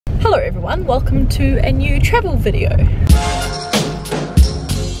Hello everyone, welcome to a new travel video.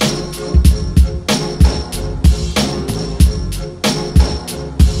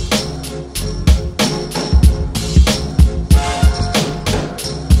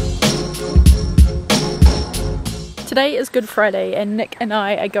 Today is Good Friday and Nick and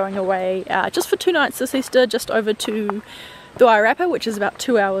I are going away just for 2 nights this Easter, just over to the Wairarapa, which is about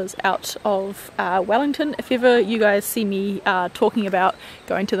 2 hours out of Wellington. If ever you guys see me talking about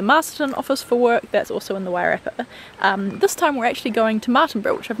going to the Masterton office for work, that's also in the Wairarapa. This time we're actually going to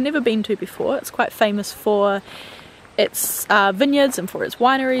Martinborough, which I've never been to before. It's quite famous for its vineyards and for its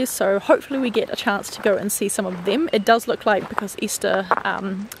wineries, so hopefully we get a chance to go and see some of them. It does look like, because Easter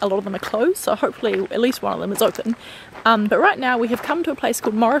a lot of them are closed, so hopefully at least one of them is open. But right now we have come to a place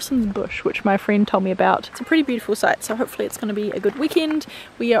called Morrison's Bush, which my friend told me about. It's a pretty beautiful site, so hopefully it's going to be a good weekend.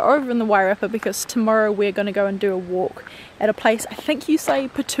 We are over in the Wairarapa because tomorrow we're going to go and do a walk at a place, I think you say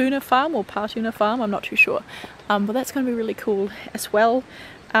Patuna Farm or Patuna Farm, I'm not too sure, but that's going to be really cool as well.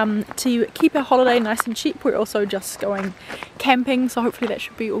 To keep our holiday nice and cheap, we're also just going camping, so hopefully that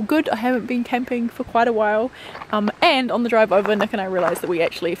should be all good. I haven't been camping for quite a while, and on the drive over Nick and I realised that we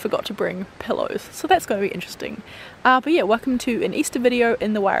actually forgot to bring pillows, so that's going to be interesting. But yeah, welcome to an Easter video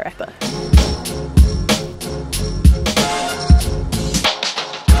in the Wairarapa.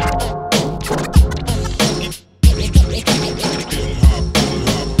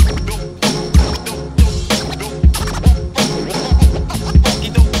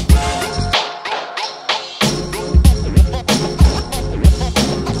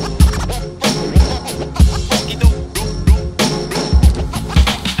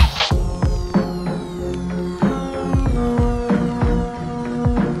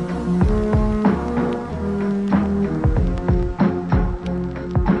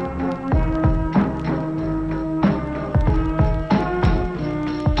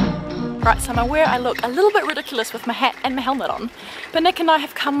 Right, so I'm aware I look a little bit ridiculous with my hat and my helmet on, but Nick and I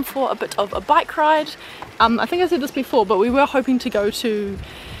have come for a bit of a bike ride. I think I said this before, but we were hoping to go to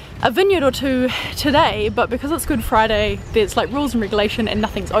a vineyard or two today, but because it's Good Friday, there's like rules and regulation and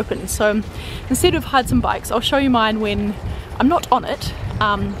nothing's open. So instead we've hired some bikes. I'll show you mine when I'm not on it,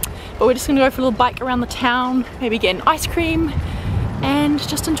 but we're just gonna go for a little bike around the town, maybe get an ice cream and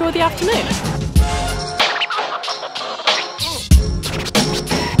just enjoy the afternoon.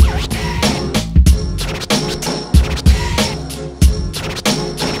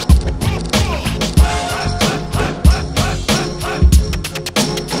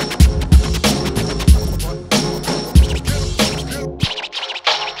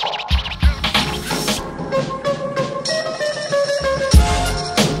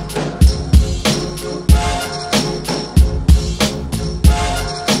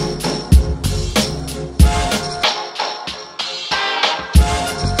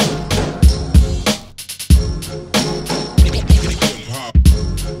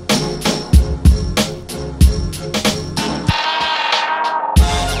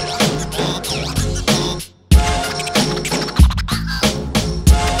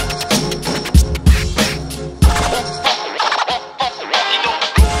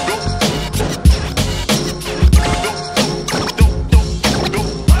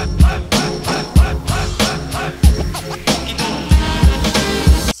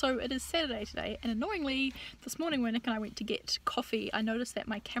 It is Saturday today, and annoyingly this morning when Nick and I went to get coffee, I noticed that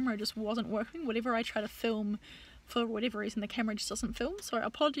my camera just wasn't working. Whatever I try to film, for whatever reason the camera just doesn't film, so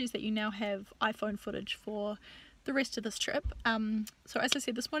apologies that you now have iPhone footage for the rest of this trip. So as I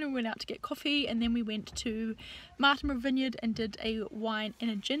said, this morning we went out to get coffee, and then we went to Martinborough Vineyard and did a wine and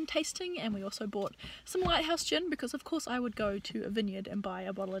a gin tasting, and we also bought some Lighthouse gin because of course I would go to a vineyard and buy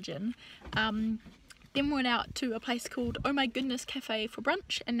a bottle of gin. Then we went out to a place called Oh My Goodness Cafe for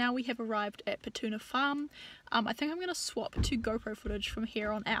brunch, and now we have arrived at Patuna Farm. I think I'm going to swap to GoPro footage from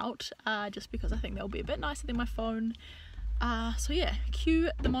here on out, just because I think that'll be a bit nicer than my phone. So yeah, cue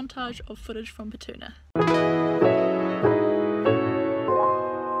the montage of footage from Patuna.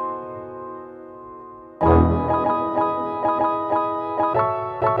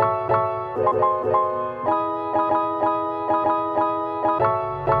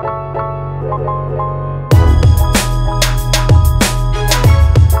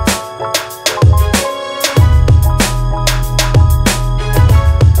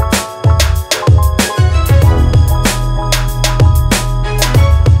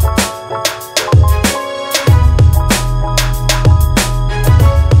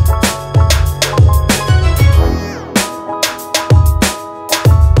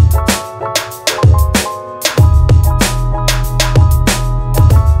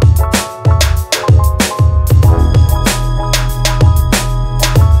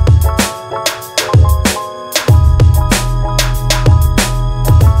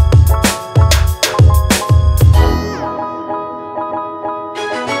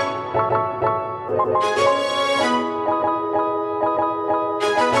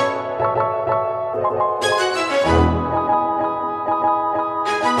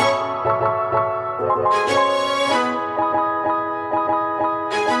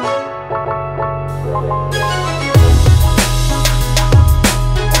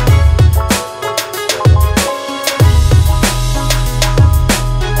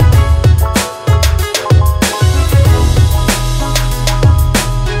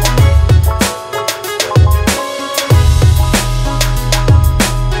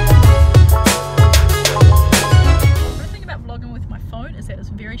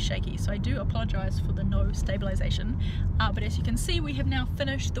 stabilization. But as you can see, we have now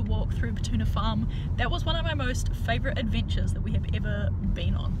finished the walk through Petuna Farm. That was one of my most favorite adventures that we have ever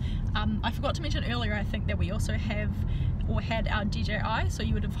been on. I forgot to mention earlier, I think, that we also had our DJI, so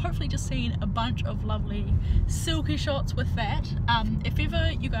you would have hopefully just seen a bunch of lovely silky shots with that. If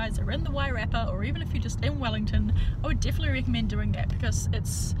ever you guys are in the Wairarapa, or even if you're just in Wellington, I would definitely recommend doing that, because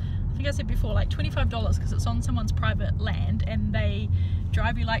it's, I think I said before, like $25, because it's on someone's private land and they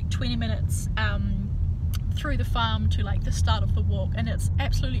drive you like 20 minutes through the farm to like the start of the walk, and it's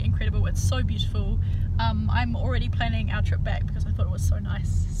absolutely incredible. It's so beautiful. I'm already planning our trip back because I thought it was so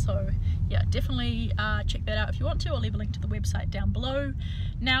nice. So yeah, definitely check that out if you want to. I'll leave a link to the website down below.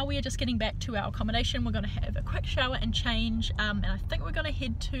 Now we are just getting back to our accommodation. We're going to have a quick shower and change, and I think we're going to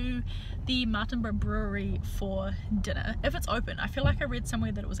head to the Martinborough Brewery for dinner, if it's open. I feel like I read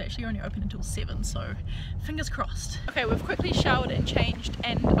somewhere that it was actually only open until 7, so fingers crossed. Okay, we've quickly showered and changed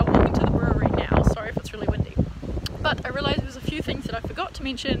and are walking to the brewery now. Sorry if it's really windy. But I realised there's a few things that I forgot to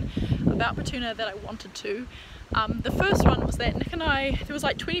mention about Petuna that I wanted to. The first one was that Nick and I, there was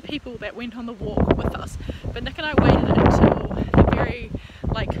like 20 people that went on the walk with us, but Nick and I waited until the very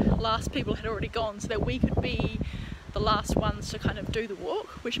last people had already gone so that we could be the last ones to kind of do the walk,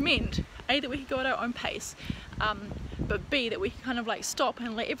 which meant A, that we could go at our own pace, but B, that we could kind of like stop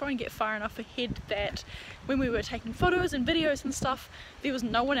and let everyone get far enough ahead that when we were taking photos and videos and stuff, there was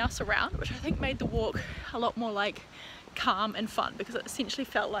no one else around, which I think made the walk a lot more like calm and fun, because it essentially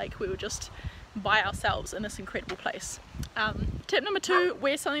felt like we were just by ourselves in this incredible place. Tip number 2,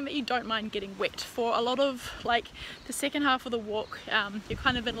 wear something that you don't mind getting wet. For a lot of like the second half of the walk, you're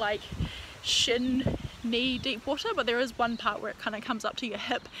kind of in like shin, knee deep water, but there is one part where it kind of comes up to your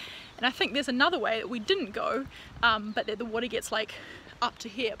hip, and I think there's another way that we didn't go, but that the water gets like up to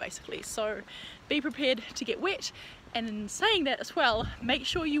here basically. So be prepared to get wet, and in saying that as well, make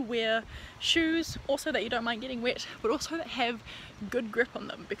sure you wear shoes also that you don't mind getting wet, but also that have good grip on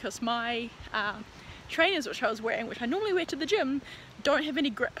them, because my trainers which I was wearing, which I normally wear to the gym, don't have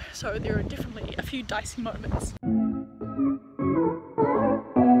any grip, so there are definitely a few dicey moments.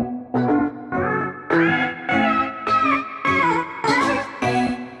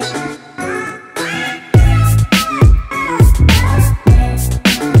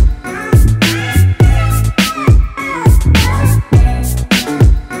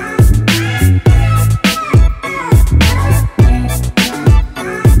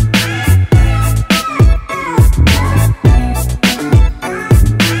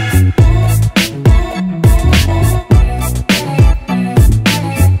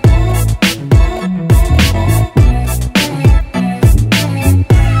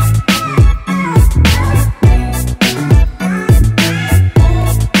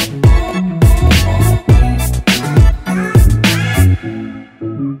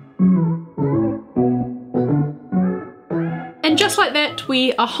 And just like that,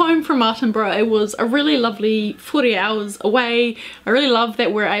 we are home from Martinborough. It was a really lovely 40 hours away. I really love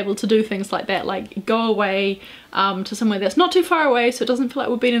that we're able to do things like that, like go away to somewhere that's not too far away, so it doesn't feel like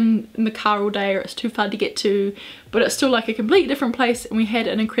we've been in the car all day or it's too far to get to, but it's still like a completely different place, and we had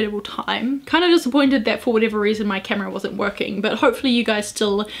an incredible time. Kind of disappointed that for whatever reason my camera wasn't working, but hopefully you guys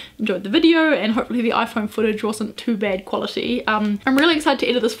still enjoyed the video, and hopefully the iPhone footage wasn't too bad quality. I'm really excited to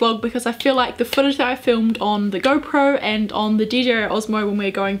edit this vlog because I feel like the footage that I filmed on the GoPro and on the DJI Osmo when we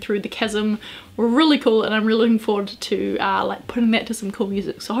were going through the chasm were really cool, and I'm really looking forward to like putting that to some cool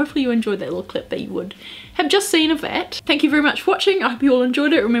music. So hopefully you enjoyed that little clip that you would have just seen of that. Thank you very much for watching. I hope you all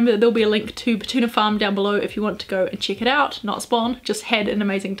enjoyed it. Remember that there'll be a link to Petuna Farm down below if you want to go and check it out. Not spawn, just had an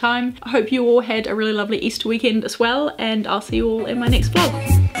amazing time. I hope you all had a really lovely Easter weekend as well, and I'll see you all in my next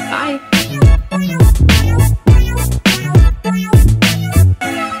vlog. Bye!